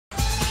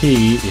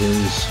he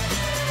is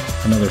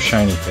another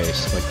shiny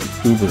face, like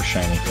the uber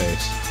shiny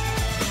face.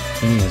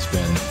 He has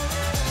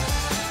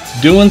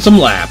been doing some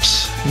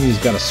laps. He's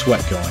got a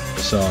sweat going.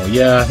 So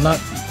yeah,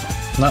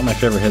 not my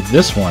favorite hit.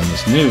 This one,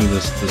 this new,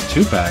 this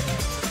 2-pack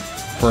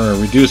for a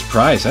reduced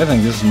price. I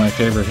think this is my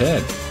favorite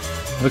head.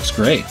 Looks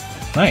great.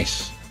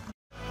 Nice.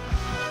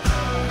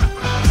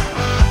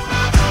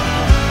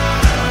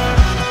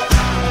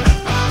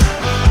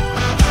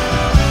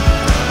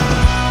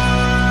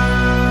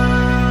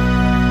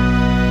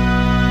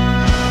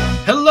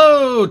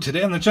 Hello!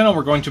 Today on the channel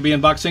we're going to be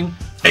unboxing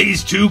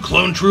Phase 2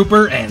 Clone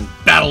Trooper and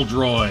Battle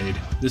Droid.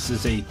 This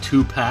is a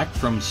 2-pack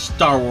from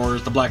Star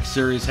Wars The Black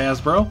Series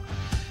Hasbro.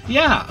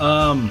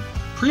 Yeah,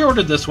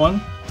 pre-ordered this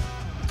one.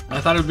 I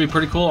thought it would be a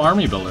pretty cool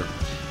army builder.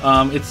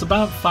 It's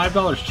about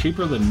 $5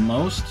 cheaper than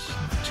most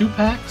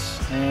 2-packs,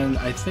 and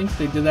I think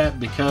they did that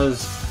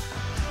because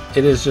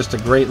it is just a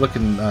great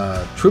looking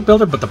troop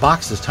builder, but the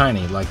box is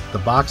tiny. Like, the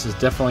box is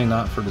definitely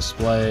not for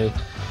display.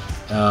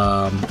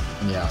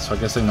 Yeah, so I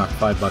guess they knocked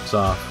 $5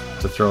 off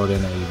to throw it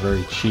in a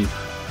very cheap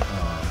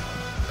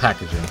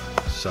packaging.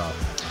 So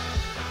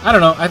I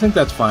don't know, I think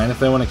that's fine if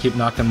they want to keep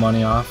knocking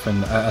money off,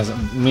 and as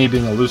me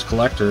being a loose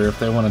collector, if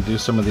they want to do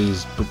some of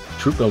these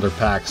troop builder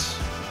packs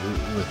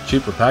with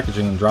cheaper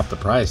packaging and drop the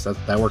price,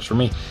 that works for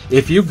me.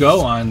 If you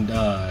go on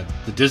the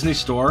Disney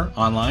store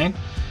online,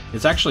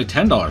 it's actually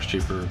 $10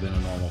 cheaper than a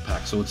normal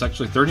pack, so it's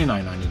actually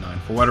 $39.99.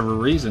 For whatever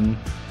reason,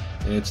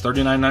 it's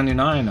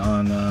 $39.99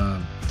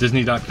 on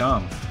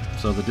Disney.com,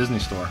 so the Disney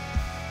store.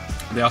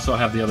 They also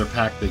have the other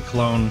pack, the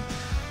clone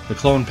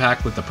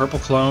pack with the purple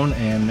clone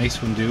and Mace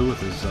Windu with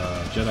his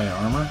Jedi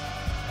armor,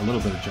 a little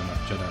bit of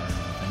Jedi armor,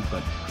 I think,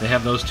 but they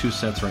have those two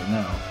sets right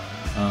now,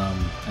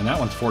 and that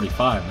one's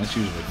 $45, and that's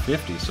usually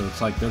 $50, so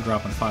it's like they're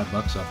dropping $5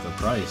 off their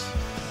price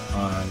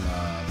on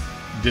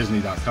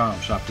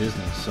Disney.com, Shop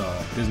Disney, so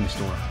Disney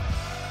store.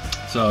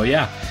 So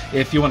yeah,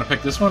 if you want to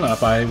pick this one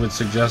up, I would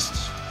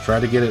suggest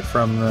try to get it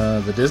from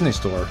the Disney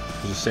store.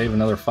 Just save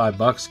another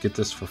 $5, get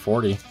this for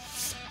 $40.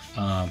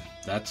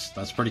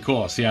 That's pretty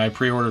cool. See, I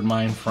pre-ordered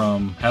mine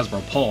from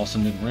Hasbro Pulse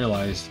and didn't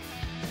realize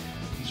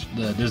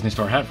the Disney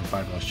store had it for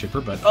 $5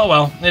 cheaper, but oh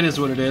well, it is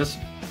what it is.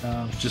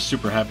 Just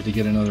super happy to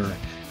get another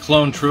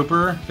Clone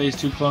Trooper, Phase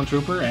 2 Clone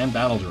Trooper, and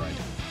Battle Droid.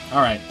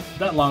 Alright,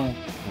 that long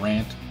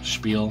rant,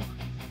 spiel,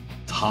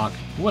 talk,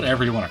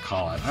 whatever you want to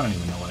call it. I don't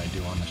even know what I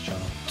do on this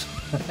channel.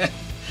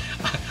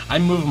 I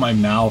move my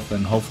mouth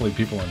and hopefully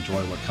people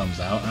enjoy what comes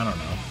out. I don't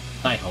know.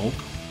 I hope.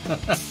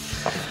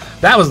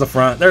 That was the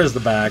front. There's the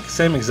back.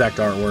 Same exact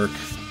artwork.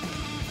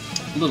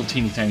 Little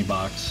teeny tiny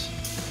box.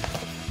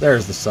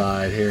 There's the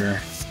side here.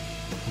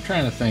 I'm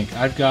trying to think.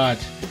 I've got...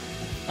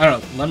 I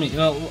don't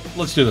know.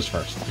 Let's do this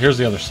first. Here's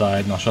the other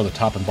side, and I'll show the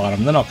top and bottom.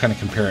 And then I'll kind of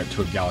compare it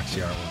to a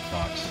Galaxy artwork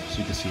box so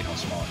you can see how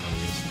small it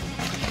really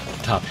is.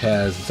 The top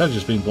has... Instead of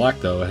just being black,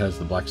 though, it has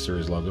the Black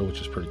Series logo, which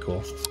is pretty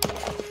cool.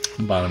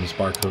 The bottom is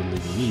barcode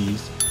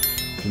legalese.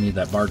 If you need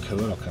that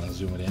barcode, I'll kind of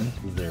zoom it in.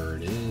 There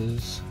it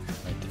is.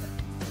 Right there.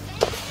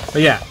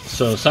 But yeah,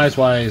 so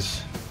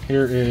size-wise,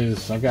 here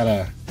is... I got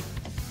a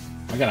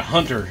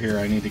Hunter here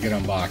I need to get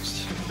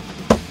unboxed.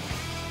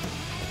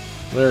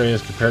 There he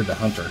is compared to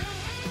Hunter.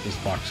 This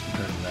box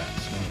compared to that.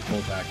 So I'm going to pull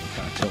it back and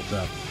kind of tilt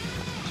up.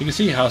 So you can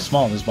see how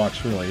small this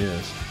box really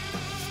is.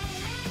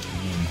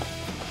 I mean,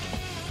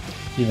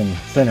 even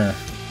thinner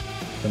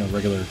than a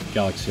regular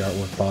Galaxy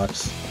artwork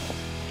box.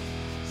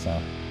 So,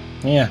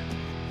 yeah.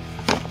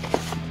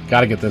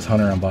 Gotta get this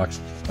Hunter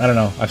unboxed. I don't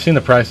know. I've seen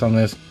the price on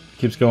this. It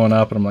keeps going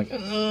up, and I'm like,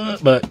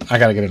 but I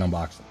gotta get it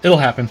unboxed. It'll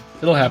happen.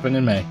 It'll happen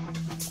in May.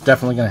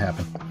 Definitely gonna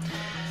happen.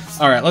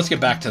 Alright, let's get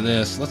back to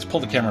this. Let's pull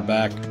the camera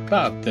back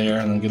about there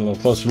and then get a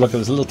little closer look at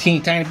this little teeny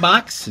tiny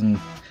box and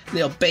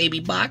little baby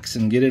box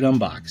and get it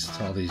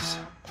unboxed. All these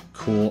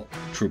cool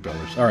troop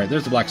builders. Alright,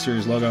 there's the Black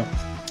Series logo.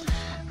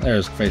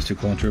 There's Phase 2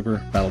 Clone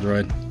Trooper, Battle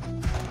Droid.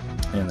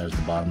 And there's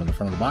the bottom and the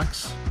front of the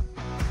box.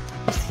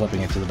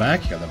 Flipping it to the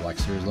back, you got the Black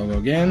Series logo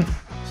again.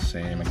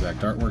 Same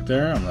exact artwork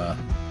there on the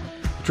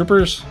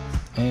troopers.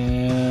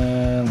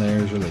 And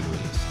there's your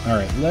legalese.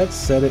 Alright, let's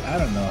set it. I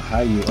don't know how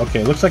you...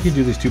 Okay, it looks like you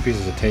do these two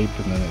pieces of tape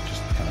and then it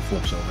just kind of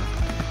flips over.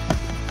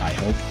 I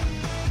hope.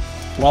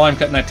 While I'm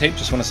cutting that tape,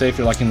 just want to say if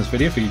you're liking this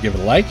video, if you could give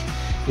it a like.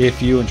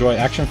 If you enjoy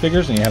action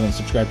figures and you haven't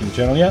subscribed to the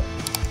channel yet,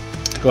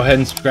 go ahead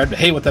and subscribe to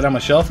Hey What That On My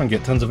Shelf and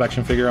get tons of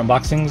action figure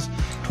unboxings,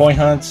 toy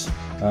hunts,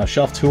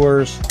 shelf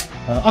tours,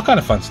 all kind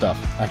of fun stuff,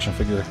 action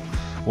figure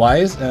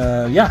wise.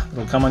 Yeah,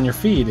 it'll come on your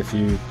feed if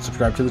you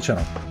subscribe to the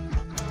channel.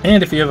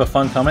 And if you have a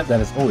fun comment, that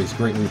is always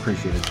greatly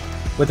appreciated.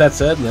 With that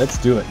said, let's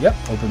do it. Yep,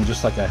 open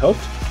just like I hoped.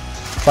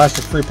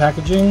 Plastic-free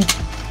packaging.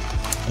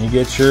 You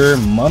get your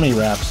mummy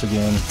wraps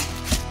again.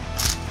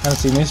 Haven't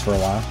seen these for a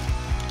while.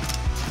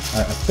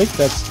 Alright, I think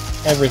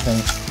that's everything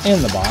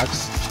in the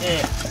box.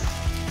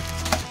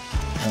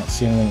 I don't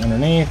see anything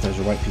underneath. There's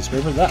your white piece of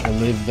paper. That will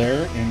live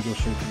there and go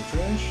straight to the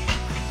trash.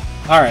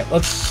 Alright,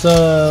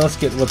 let's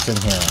get what's in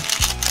here.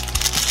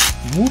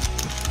 Whoop.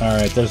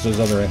 Alright, there's those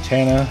other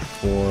antenna,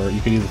 or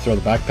you could either throw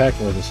the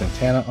backpack or this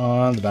antenna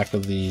on the back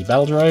of the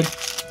Battle Droid.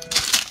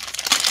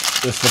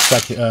 This looks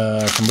like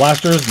some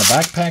blasters in the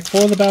backpack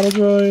for the Battle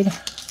Droid.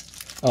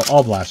 Oh,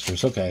 all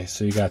blasters. Okay,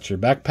 so you got your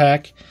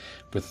backpack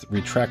with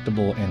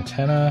retractable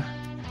antenna.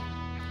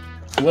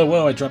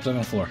 Whoa, I dropped it on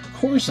the floor. Of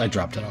course I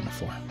dropped it on the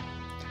floor.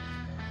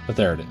 But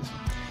there it is.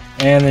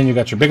 And then you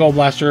got your big old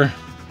blaster.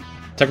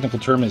 Technical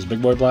term is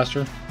big boy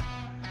blaster.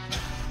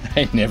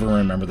 I never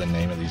remember the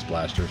name of these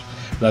blasters.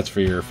 That's for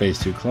your Phase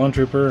 2 Clone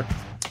Trooper.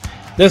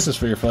 This is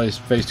for your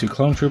Phase 2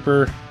 Clone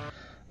Trooper.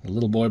 The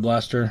little boy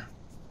blaster.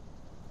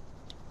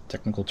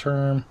 Technical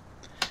term.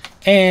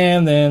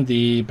 And then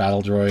the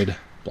Battle Droid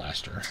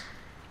blaster.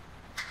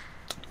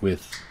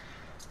 With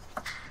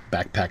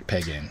backpack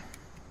peg in.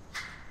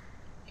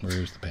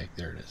 Where's the peg?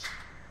 There it is.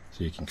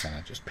 So you can kind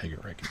of just peg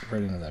it right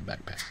into that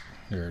backpack.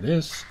 There it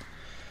is.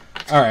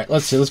 Alright,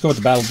 let's see. Let's go with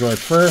the Battle Droid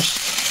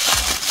first.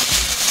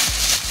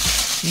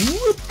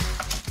 Whoop.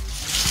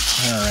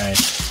 Alright,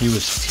 he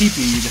was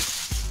TP'd.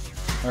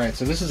 Alright,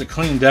 so this is a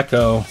clean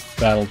deco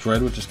Battle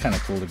Droid, which is kind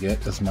of cool to get,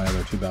 because my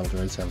other two Battle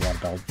Droids have a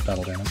lot of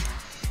battle damage.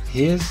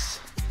 His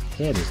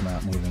head is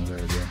not moving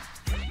very good.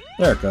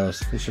 There it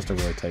goes. It's just a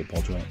really tight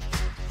ball joint.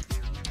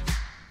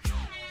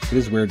 It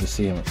is weird to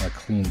see him a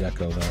clean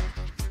deco,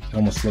 though. It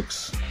almost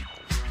looks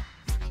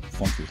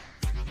funky.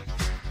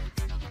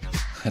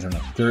 I don't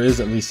know. There is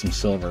at least some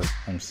silver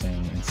I'm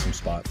seeing in some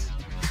spots.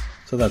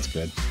 So that's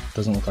good.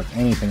 Doesn't look like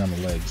anything on the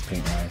legs,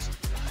 paint-wise.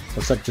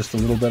 Looks like just a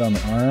little bit on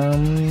the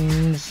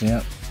arms.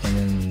 Yep. And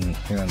then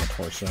here on the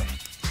torso. And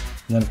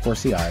then, of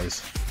course, the eyes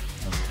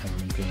haven't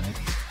been painted.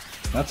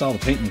 That's all the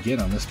paint you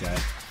get on this guy.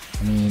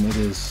 I mean, it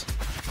is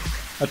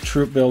a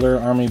troop builder,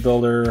 army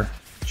builder,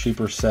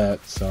 cheaper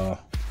set, so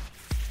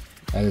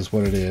that is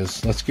what it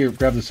is. Let's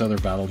grab this other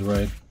Battle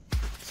Droid.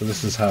 So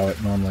this is how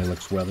it normally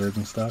looks weathered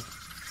and stuff.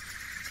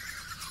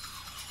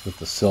 With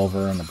the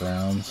silver and the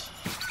browns.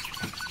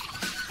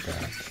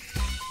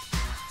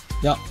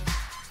 Yep.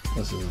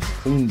 This is a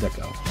clean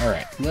deco.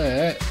 Alright,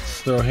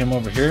 let's throw him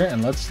over here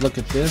and let's look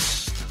at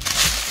this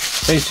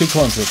Phase 2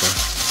 Clone Trooper.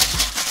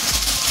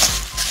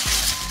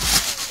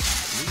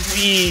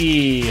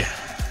 Whee!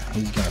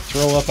 He's gonna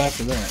throw up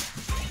after that.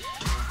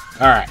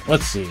 Alright,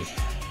 let's see.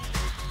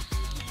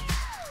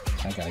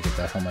 I gotta get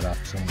that helmet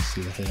off so I can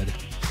see the head.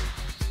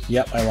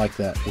 Yep, I like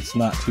that. It's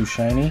not too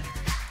shiny.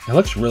 It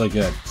looks really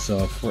good.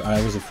 So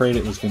I was afraid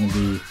it was going to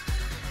be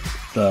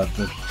the...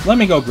 Let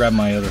me go grab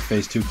my other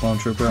Phase 2 Clone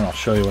Trooper and I'll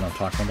show you what I'm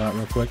talking about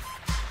real quick.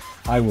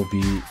 I will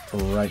be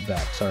right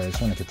back. Sorry, I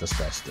just want to get this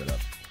guy stood up.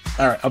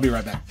 Alright, I'll be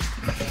right back.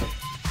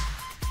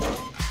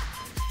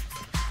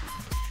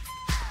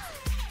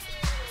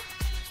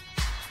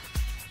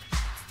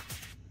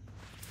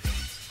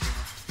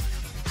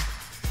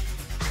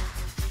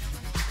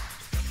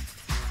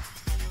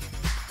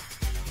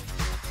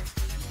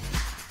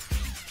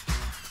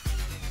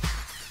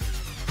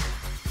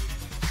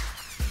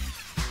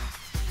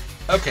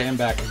 Okay, I'm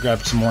back. I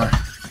grabbed some more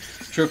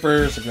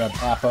troopers. I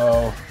grabbed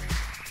Apo.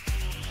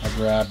 I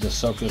grabbed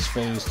Ahsoka's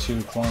Phase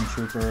 2 Clone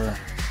Trooper.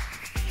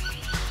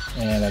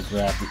 And I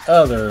grabbed the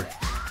other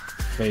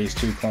Phase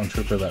 2 Clone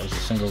Trooper that was a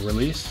single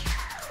release.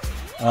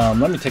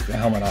 Let me take the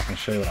helmet off and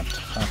show you what I'm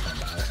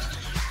talking about.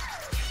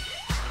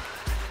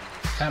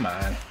 Come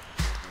on.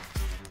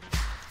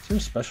 Is there a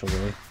special,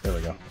 really? There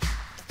we go.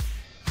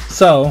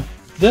 So,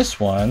 this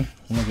one,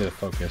 let me get a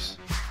focus.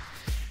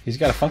 He's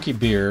got a funky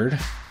beard.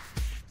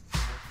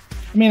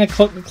 I mean, a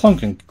clone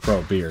can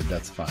grow a beard,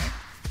 that's fine.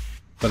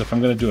 But if I'm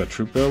going to do a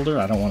troop builder,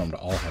 I don't want them to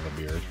all have a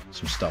beard,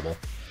 some stubble.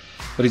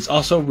 But he's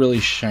also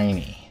really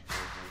shiny.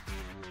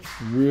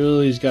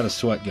 Really, he's got a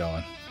sweat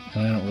going.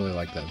 And I don't really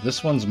like that.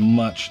 This one's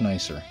much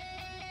nicer.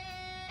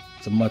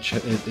 It's a much,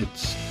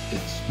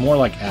 it's more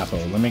like Apo.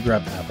 Let me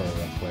grab Apo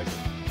real quick.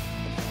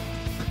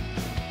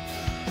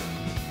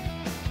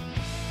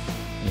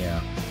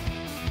 Yeah.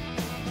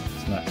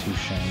 It's not too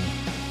shiny.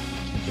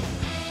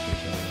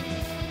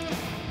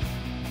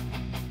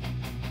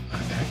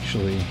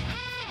 Actually,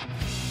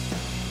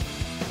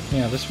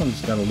 yeah, this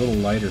one's got a little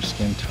lighter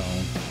skin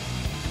tone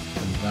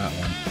than that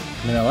one.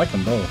 I mean, I like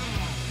them both.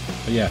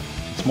 But yeah,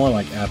 it's more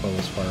like Apo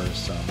as far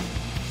as,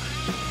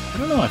 I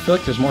don't know, I feel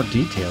like there's more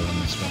detail in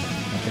this one.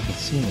 Like I can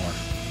see more.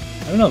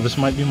 I don't know, this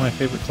might be my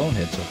favorite clone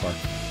head so far.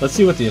 Let's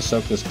see what the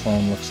Ahsoka's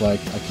clone looks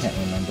like. I can't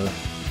remember.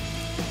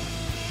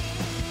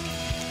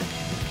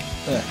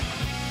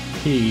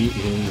 He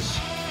is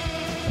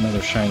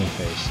another shiny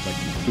face, like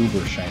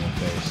uber shiny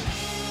face.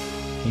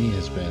 He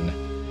has been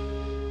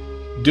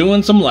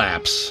doing some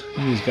laps.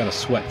 He's got a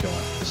sweat going.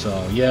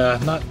 So yeah,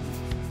 not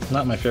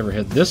my favorite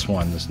head. This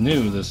one, this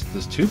new, this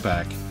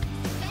 2-pack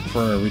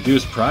for a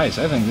reduced price.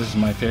 I think this is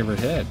my favorite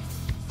head.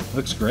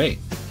 Looks great.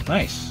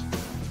 Nice.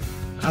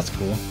 That's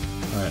cool.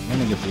 Alright, let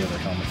me get the other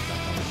helmet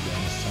back on this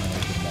thing. So I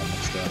don't get them all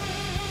mixed up.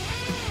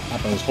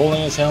 Appa was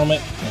holding his helmet,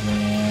 and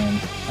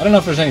then I don't know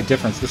if there's any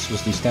difference. This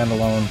was the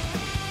standalone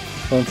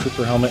Clone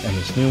Trooper helmet, and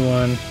this new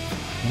one,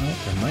 well,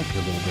 there might be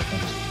a little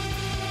difference.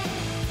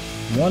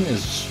 One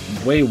is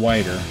way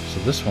wider, so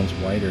this one's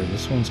wider.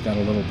 This one's got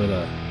a little bit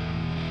of,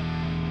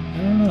 I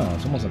don't know,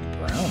 it's almost like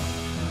brown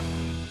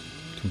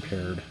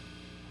compared.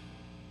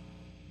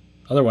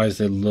 Otherwise,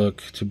 they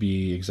look to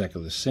be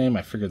exactly the same.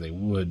 I figured they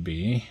would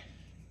be.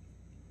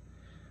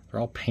 They're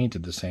all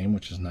painted the same,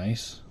 which is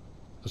nice.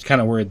 I was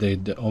kind of worried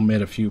they'd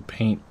omit a few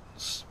paint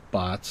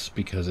spots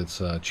because it's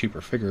a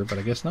cheaper figure, but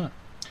I guess not.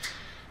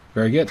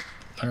 Very good.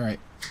 All right,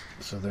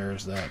 so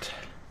there's that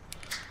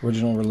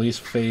original release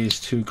Phase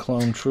 2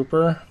 Clone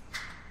Trooper.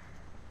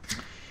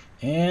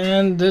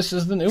 And this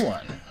is the new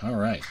one. All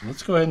right,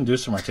 let's go ahead and do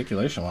some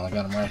articulation while I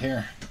got them right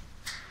here.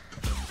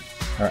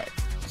 All right,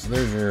 so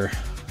there's your...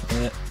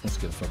 let's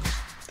get a focus.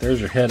 There's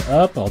your head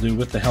up. I'll do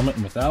with the helmet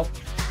and without.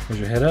 There's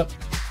your head up.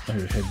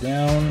 There's your head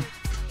down.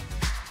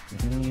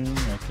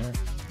 Right there.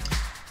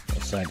 Go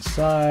side to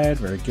side.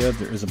 Very good.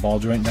 There is a ball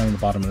joint down in the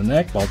bottom of the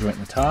neck. Ball joint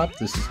in the top.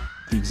 This is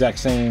the exact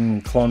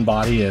same clone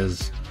body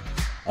as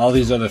all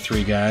these other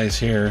three guys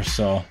here.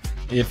 So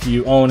if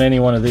you own any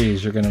one of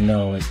these, you're going to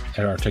know it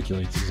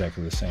articulates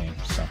exactly the same.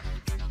 So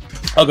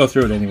I'll go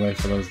through it anyway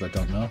for those that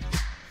don't know.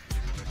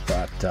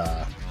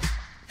 But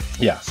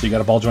yeah, so you got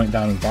a ball joint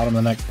down in the bottom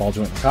of the neck, ball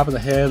joint on the top of the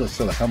head. Let's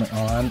throw the helmet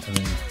on, and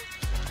then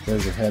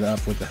there's your head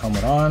up with the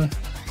helmet on.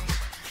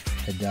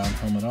 Head down,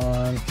 helmet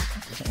on.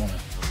 Doesn't want to,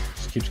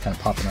 just keeps kind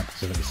of popping up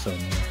because it is so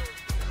new.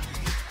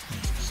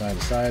 Side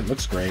to side,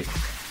 looks great,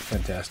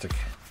 fantastic.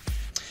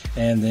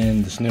 And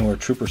then this newer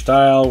trooper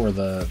style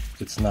where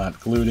it's not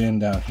glued in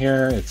down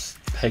here, it's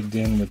pegged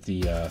in with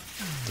the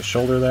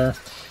shoulder there,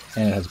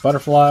 and it has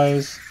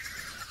butterflies.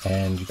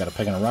 And you got a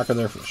peg and a rocker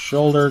there for the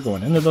shoulder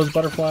going into those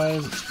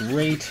butterflies. It's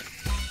great.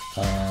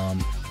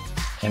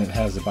 And it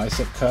has a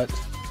bicep cut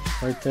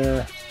right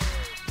there.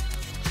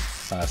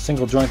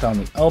 Single joint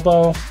on the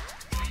elbow.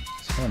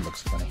 This hand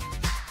looks funny.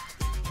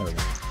 There we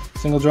go.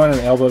 Single joint on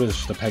the elbow is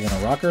just a peg and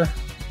a rocker.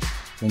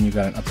 Then you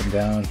got an up and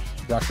down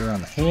rocker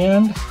on the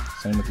hand.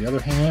 Same with the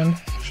other hand.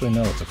 Actually,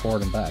 no, it's a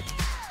forward and back.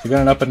 So you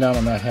got an up and down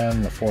on that hand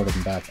and a forward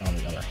and back on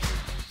the other hand.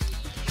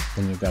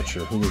 Then you've got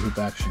your hula hoop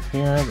action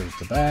here. There's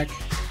the back.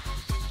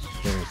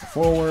 There's the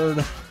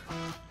forward,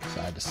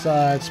 side to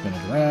side, spin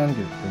it around, get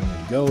it where you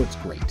need to go. It's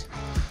great.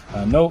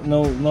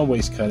 No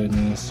waist cut in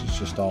these. It's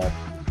just all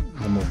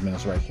the movement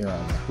is right here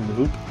on the hula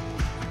hoop.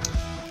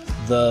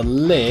 The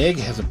leg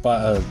has a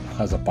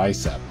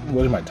bicep.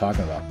 What am I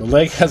talking about? The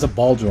leg has a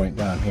ball joint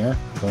down here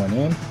going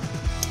in.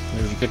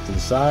 There's your kick to the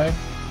side.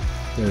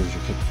 There's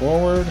your kick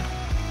forward. There's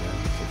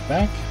your kick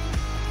back.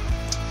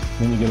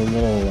 Then you get a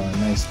little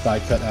nice thigh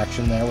cut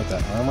action there with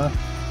that armor.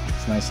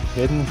 It's nice and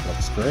hidden.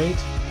 Looks great.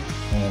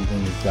 And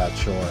then you've got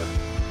your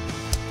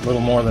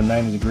little more than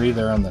 90 degree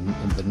there on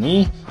the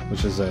knee,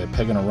 which is a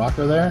peg and a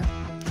rocker there.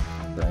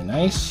 Very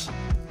nice.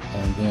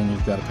 And then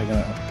you've got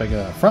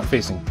a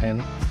front-facing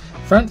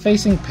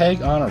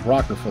peg on a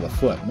rocker for the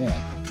foot. Man,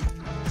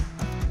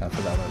 I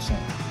forgot what I was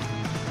saying.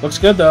 Looks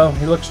good though.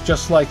 He looks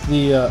just like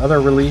the other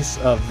release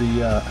of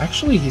the.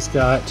 Actually, he's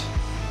got.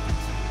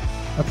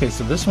 Okay,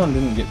 so this one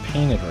didn't get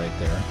painted right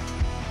there.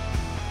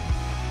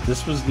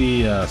 This was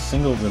the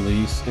single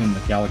release in the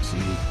Galaxy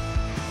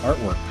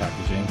artwork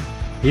packaging.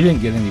 He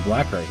didn't get any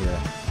black right here.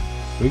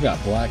 We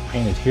got black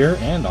painted here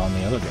and on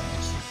the other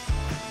guys.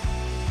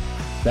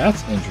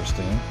 That's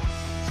interesting.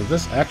 So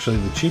this actually,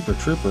 the cheaper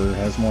trooper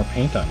has more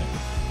paint on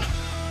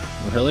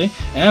it. Really?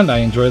 And I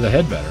enjoy the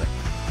head better.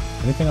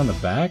 Anything on the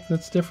back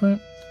that's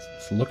different?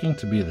 It's looking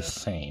to be the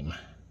same.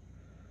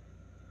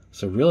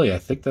 So really, I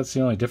think that's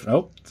the only difference.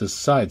 Oh, the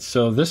side.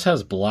 So this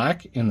has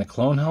black in the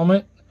clone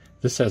helmet.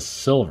 This has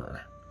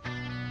silver.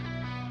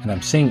 And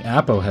I'm seeing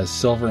Apo has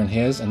silver in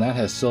his, and that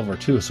has silver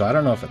too. So I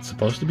don't know if it's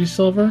supposed to be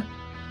silver.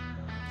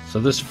 So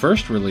this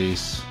first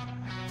release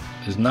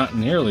is not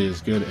nearly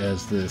as good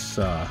as this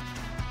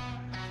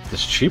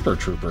this cheaper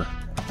trooper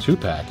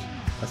 2-pack.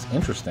 That's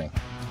interesting.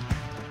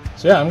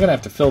 So yeah, I'm gonna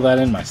have to fill that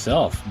in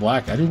myself.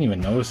 Black. I didn't even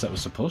notice that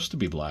was supposed to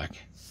be black.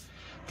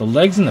 The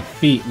legs and the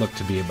feet look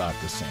to be about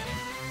the same,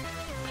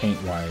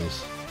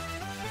 paint-wise.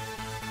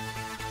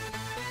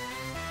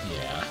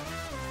 Yeah.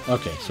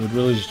 Okay, so it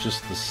really is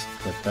just this,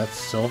 that's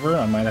silver.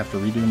 I might have to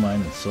redo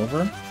mine in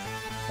silver,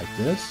 like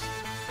this,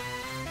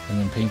 and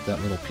then paint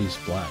that little piece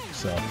black.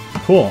 So,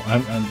 cool.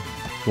 I'm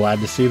glad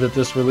to see that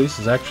this release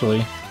is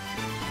actually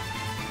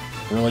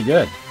really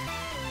good.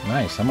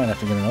 Nice. I might have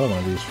to get another one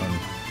of these from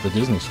the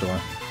Disney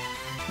store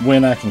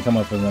when I can come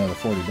up with another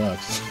 $40.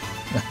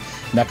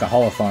 NECA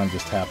Holothon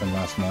just happened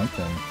last month,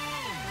 and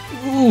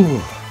ooh,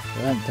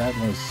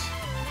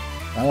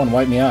 that one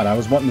wiped me out. I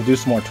was wanting to do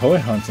some more toy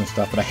hunts and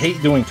stuff, but I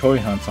hate doing toy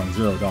hunts on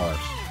 $0.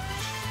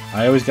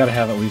 I always got to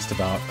have at least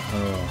about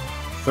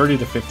 $30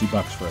 to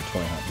 $50 for a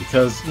toy hunt,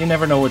 because you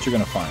never know what you're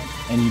going to find,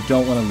 and you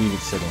don't want to leave it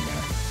sitting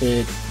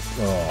there.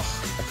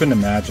 I couldn't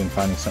imagine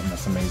finding something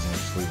that's amazing and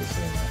just leave it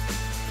sitting there.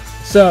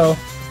 So,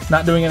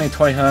 not doing any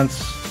toy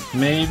hunts.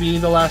 Maybe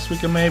the last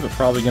week of May, but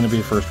probably going to be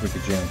the first week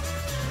of June.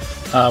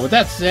 With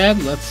that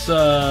said, let's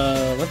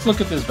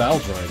look at this battle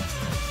droid.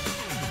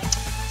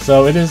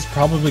 So it is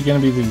probably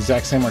going to be the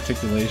exact same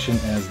articulation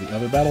as the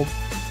other battle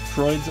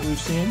droids that we've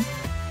seen.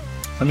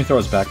 Let me throw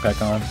his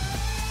backpack on.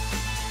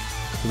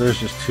 So there's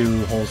just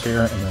two holes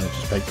here, and then it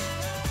just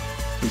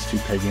these two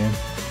peg in.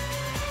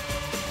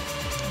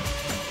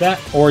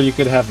 That, or you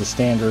could have the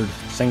standard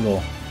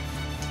single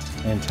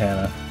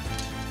antenna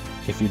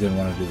if you didn't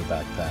want to do the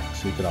backpack.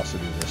 So you could also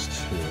do this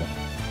too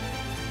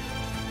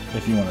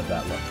if you wanted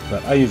that look.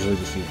 But I usually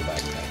just use the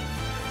backpack.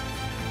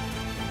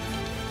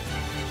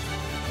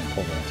 And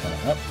pull the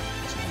antenna up.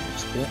 So that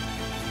looks cool.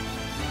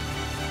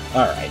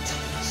 Alright,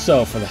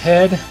 so for the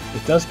head,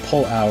 it does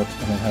pull out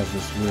and it has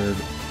this weird,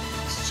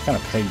 it's just kind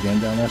of pegged in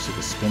down there so you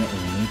can spin it when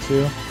you need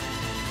to.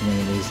 And then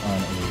it is on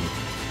a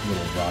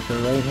little rocker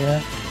right here.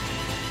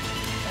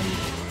 I need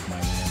to move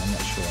mine in, I'm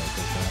not sure why it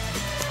does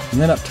that. And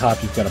then up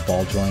top you've got a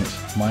ball joint.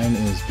 Mine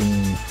is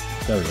being,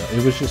 there we go,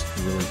 it was just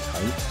really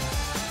tight.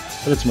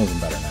 But it's moving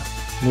better now.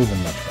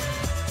 Moving much better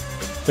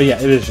now. But yeah,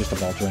 it is just a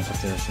ball joint up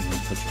there so you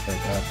can put your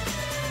head up,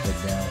 head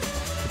down.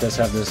 It does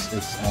have this,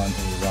 it's on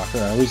a rocker.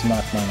 I always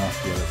knock mine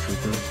off the other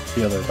troopers,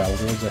 the other battle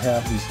droids I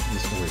have. These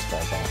always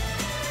falls off.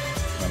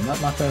 So I'm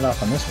not knocking it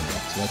off on this one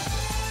yet, so that's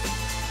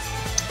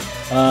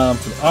good.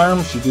 For the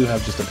arms, you do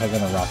have just a peg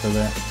and a rocker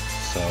there.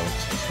 So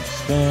it's just going to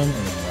spin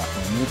and then rock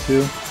when you need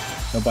to.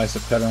 No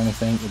bicep cut or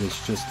anything. It is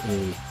just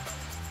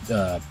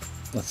a,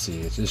 let's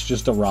see, it's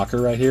just a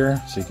rocker right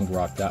here. So you can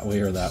rock that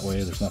way or that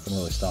way. There's nothing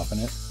really stopping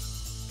it.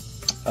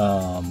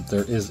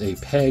 There is a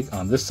peg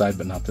on this side,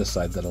 but not this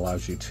side, that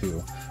allows you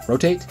to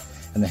rotate,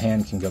 and the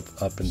hand can go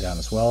up and down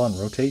as well and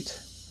rotate.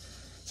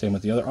 Same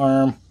with the other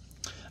arm.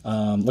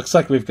 Looks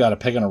like we've got a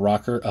peg and a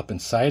rocker up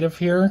inside of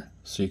here,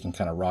 so you can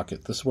kind of rock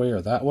it this way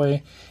or that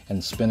way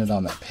and spin it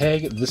on that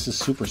peg. This is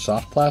super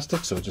soft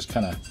plastic, so it just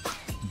kind of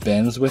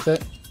bends with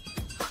it.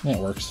 Yeah, it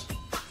works.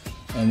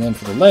 And then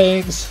for the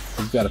legs,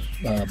 we've got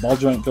a ball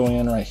joint going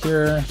in right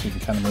here, so you can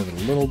kind of move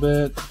it a little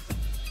bit.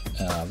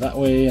 That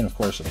way, and of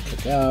course it'll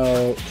kick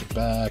out, kick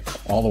back,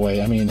 all the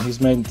way. I mean, he's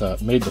made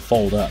to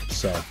fold up,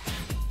 so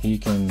he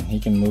can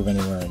move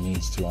anywhere he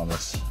needs to on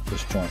this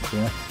joint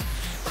here.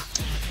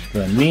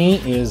 The knee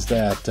is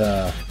that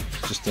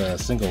just a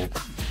single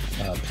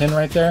pin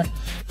right there,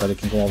 but it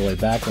can go all the way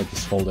back like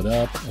it's folded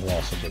up. It'll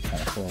also go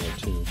kind of forward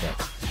too,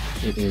 but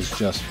it is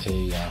just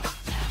a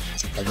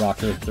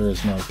rocker. There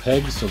is no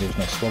pegs, so there's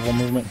no swivel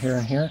movement here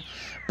and here.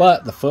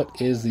 But the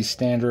foot is the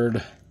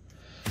standard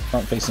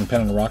front-facing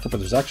pin and a rocker,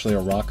 but there's actually a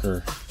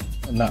rocker,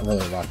 not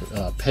really a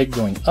rocker, peg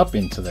going up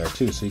into there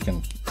too, so you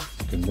can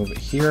move it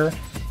here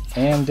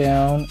and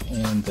down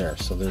and there.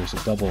 So there's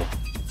a double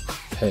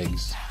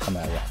pegs on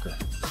that rocker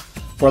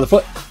for the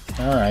foot.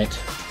 All right,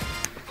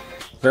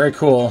 very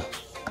cool.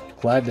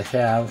 Glad to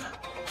have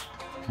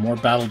more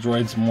battle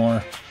droids,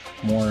 more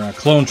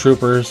clone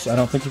troopers. I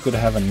don't think you could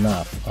have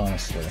enough,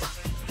 honestly.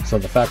 So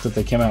the fact that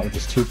they came out with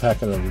this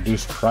 2-pack at a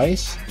reduced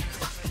price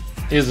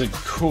is a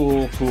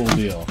cool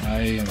deal. I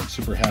am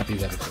super happy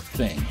that it's a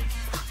thing.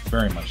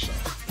 Very much so.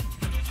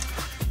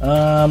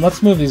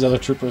 Let's move these other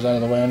troopers out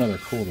of the way. I know they're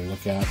cool to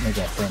look at.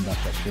 Maybe I'll throw them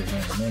back up here in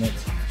a minute.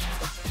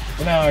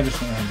 For now, I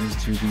just want to have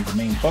these two be the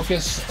main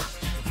focus.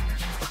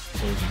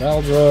 There's the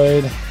battle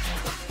droid.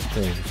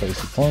 There's the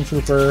basic clone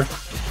trooper.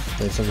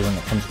 There's everything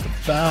that comes with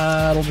the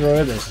battle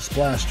droid. There's his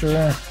blaster,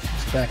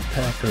 his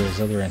backpack, or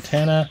his other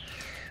antenna.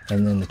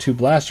 And then the two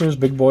blasters,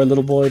 big boy,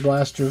 little boy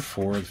blaster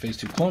for the Phase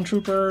 2 Clone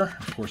Trooper.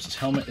 Of course, his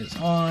helmet is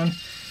on.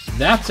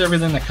 That's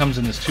everything that comes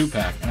in this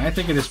 2-pack, and I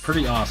think it is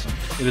pretty awesome.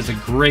 It is a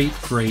great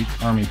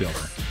army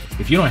builder.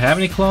 If you don't have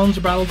any clones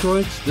or battle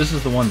droids, this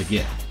is the one to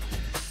get.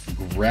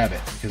 Grab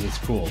it, because it's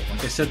cool.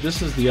 Like I said,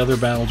 this is the other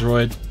battle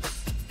droid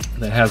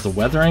that has the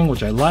weathering,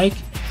 which I like.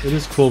 It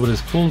is cool, but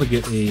it's cool to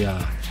get a...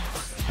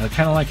 I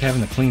kind of like having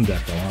the clean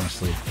deck, though,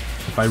 honestly.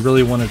 If I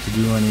really wanted to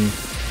do any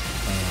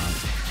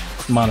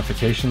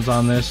modifications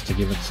on this to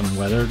give it some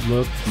weathered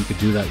look, you could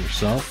do that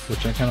yourself,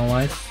 which I kind of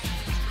like.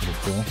 It's pretty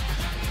cool.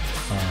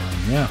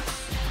 Yeah,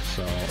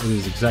 so it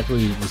is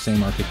exactly the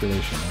same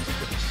articulation as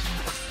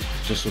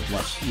this, just with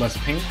less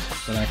paint,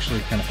 but I actually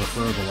kind of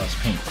prefer the less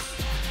paint.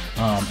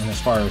 And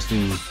as far as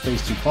the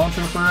Phase 2 Clone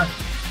Trooper,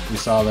 we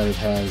saw that it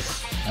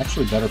has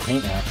actually better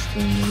paint apps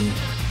than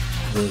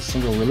the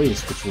single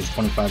release, which was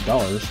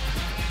 $25.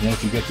 And then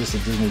if you get this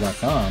at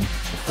Disney.com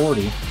for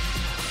 $40,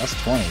 that's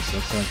 $20. So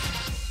that's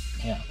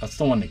like, yeah, that's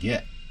the one to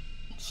get.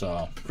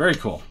 So very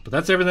cool. But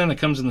that's everything that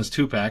comes in this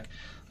 2-pack.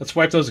 Let's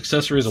wipe those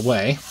accessories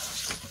away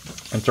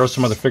and throw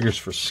some other figures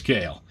for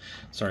scale.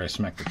 Sorry, I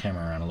smacked the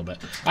camera around a little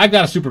bit. I've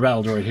got a Super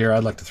Battle Droid here.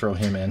 I'd like to throw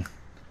him in.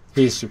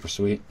 He's super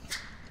sweet.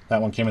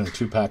 That one came in the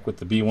 2-pack with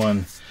the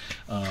B1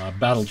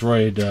 Battle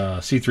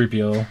Droid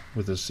C-3PO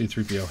with his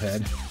C-3PO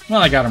head. Well,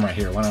 I got him right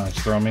here. Why don't I just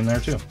throw him in there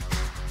too?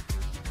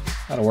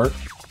 That'll work.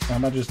 How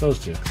about just those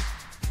two?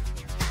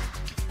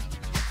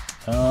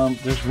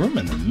 There's room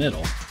in the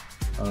middle.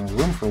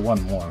 Room for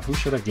one more. Who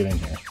should I get in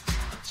here?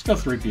 Let's go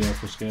 3PO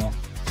for scale.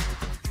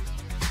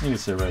 You can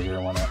sit right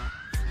here, why not?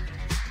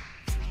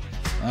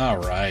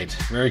 Alright,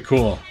 very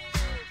cool.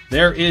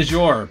 There is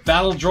your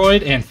Battle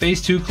Droid and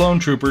Phase 2 Clone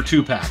Trooper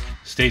 2-pack.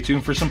 Stay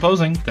tuned for some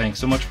posing. Thanks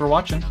so much for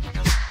watching.